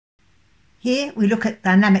Here we look at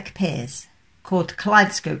dynamic pairs, called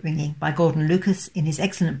Kaleidoscope ringing by Gordon Lucas in his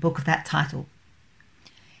excellent book of that title.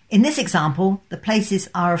 In this example, the places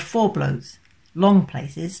are of 4 blows, long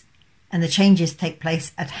places, and the changes take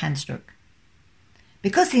place at handstroke.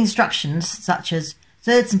 Because the instructions, such as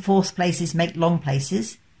thirds and fourths places make long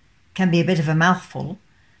places, can be a bit of a mouthful,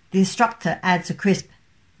 the instructor adds a crisp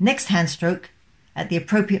next handstroke at the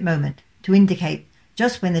appropriate moment to indicate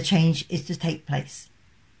just when the change is to take place.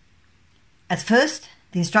 At first,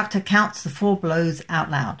 the instructor counts the 4 blows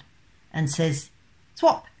out loud and says,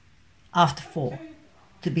 "Swap," after 4,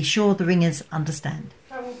 to be sure the ringers understand.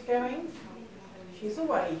 Carol's going, she's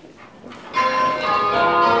away.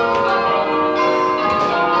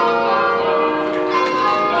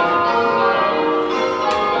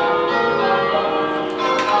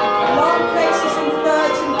 Long places in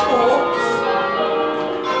thirds and fourths.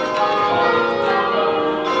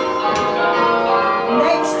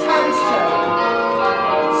 Next handstroke.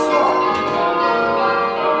 Swap.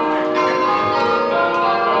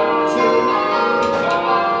 2,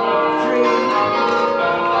 3, 4, swap. 2, 3, 4, swap. 1,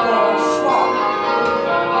 2, 3, 4, swap. 1,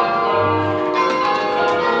 2, 3,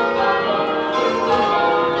 4,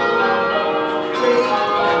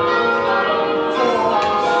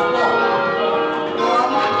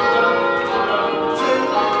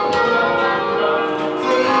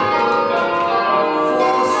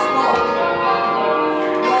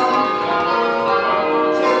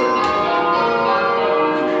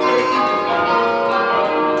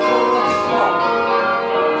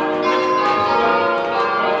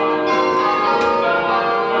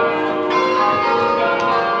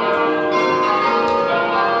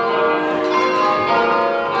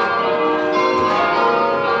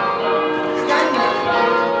 Stand up.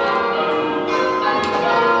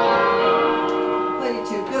 Well, you're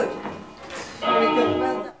too good. Very good.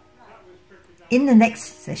 Well done. In the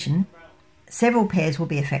next session, several pairs will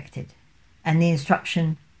be affected, and the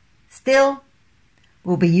instruction "still"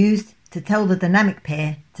 will be used to tell the dynamic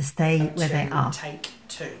pair to stay where they are. Take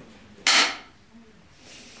 2.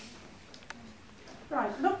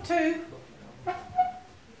 Right, look 2.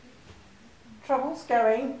 Trouble's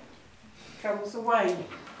going. Trouble's away.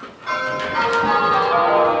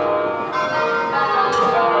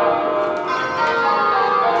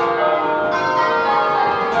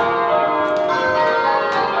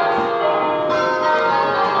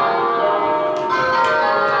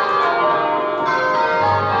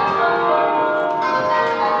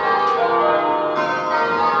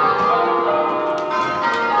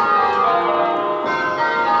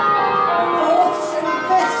 Fourths and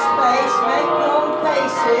fifths place make long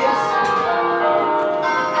places.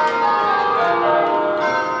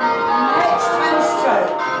 Next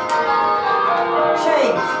handstroke.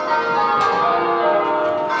 Change.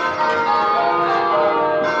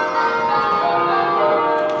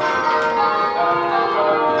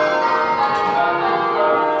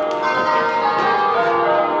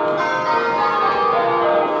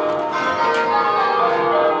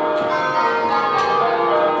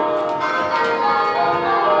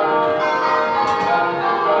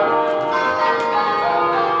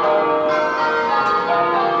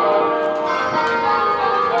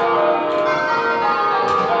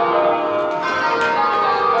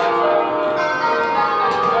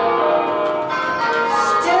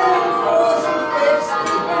 Still in fourths and fifths,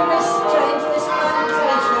 keeping this change, this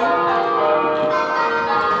plantation.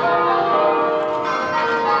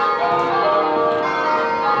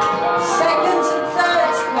 Seconds and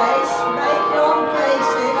thirds place make long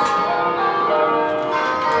places.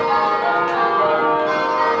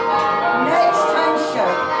 Next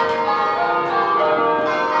handstroke.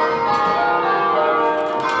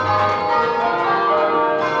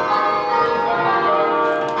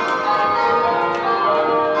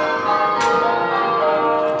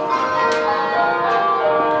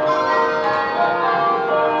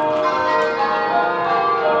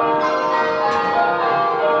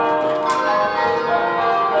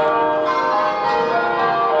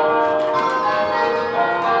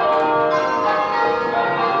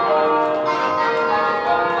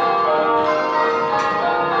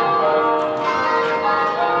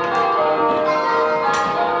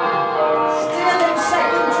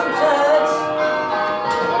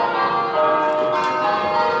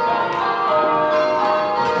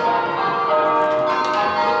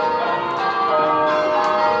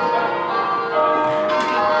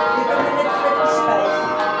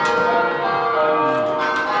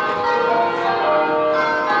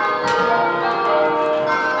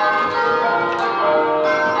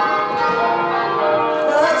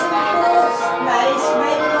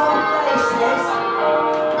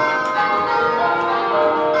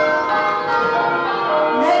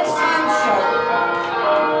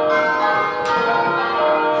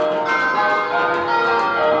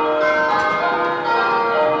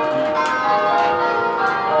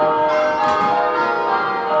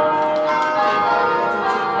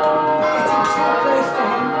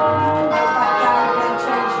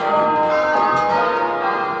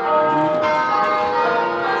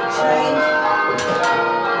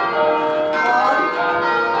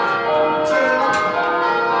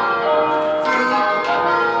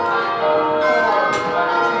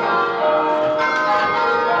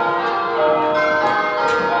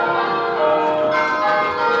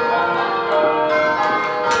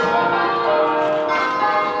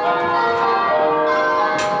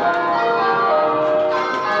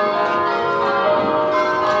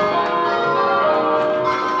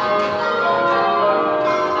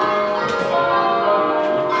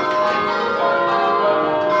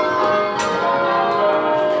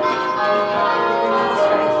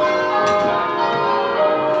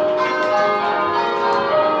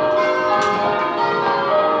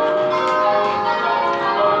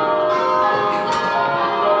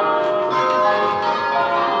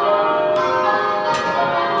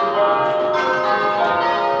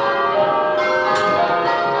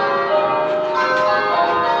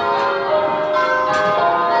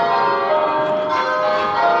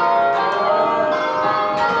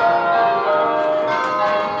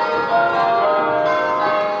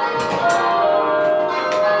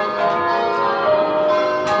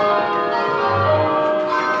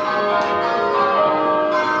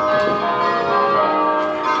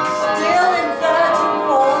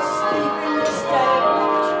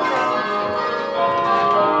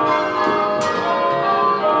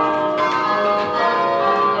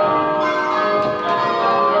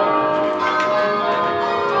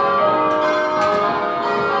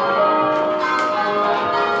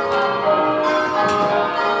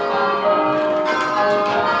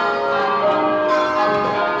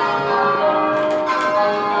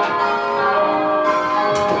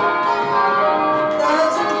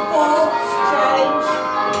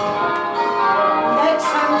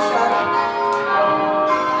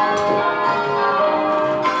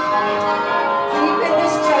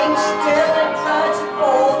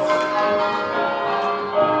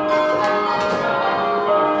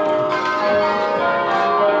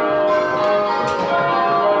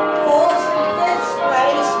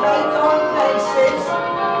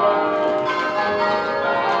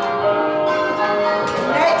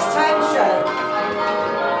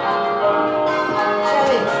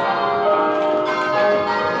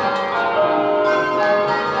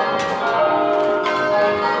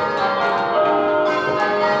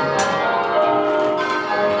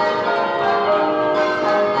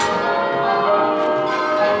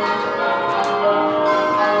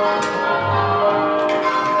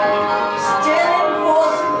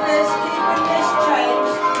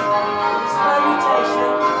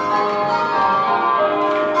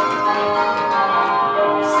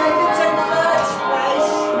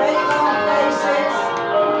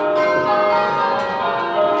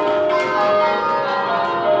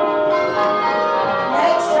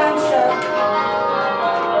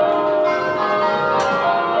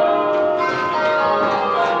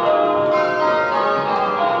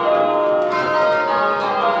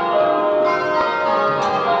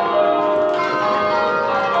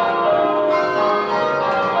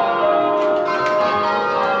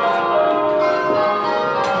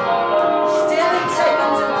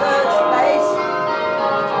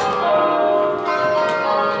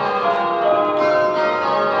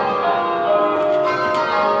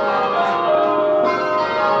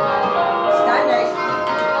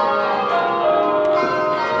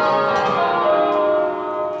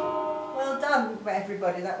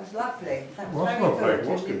 everybody. That was lovely. That was Well, very lovely. good.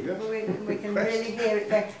 It was good, yes. We can really hear it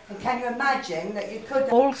going. And can you imagine that you could...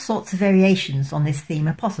 All sorts of variations on this theme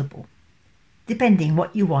are possible, depending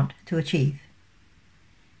what you want to achieve.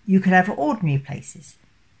 You could have ordinary places,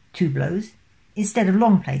 2 blows, instead of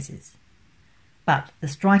long places, but the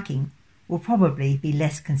striking will probably be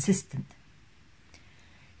less consistent.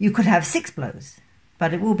 You could have 6 blows,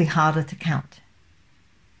 but it will be harder to count.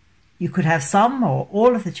 You could have some or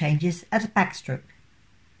all of the changes at a backstroke.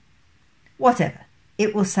 Whatever,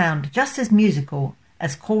 it will sound just as musical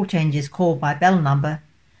as chord changes called by bell number,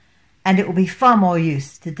 and it will be far more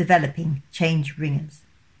use to developing change ringers.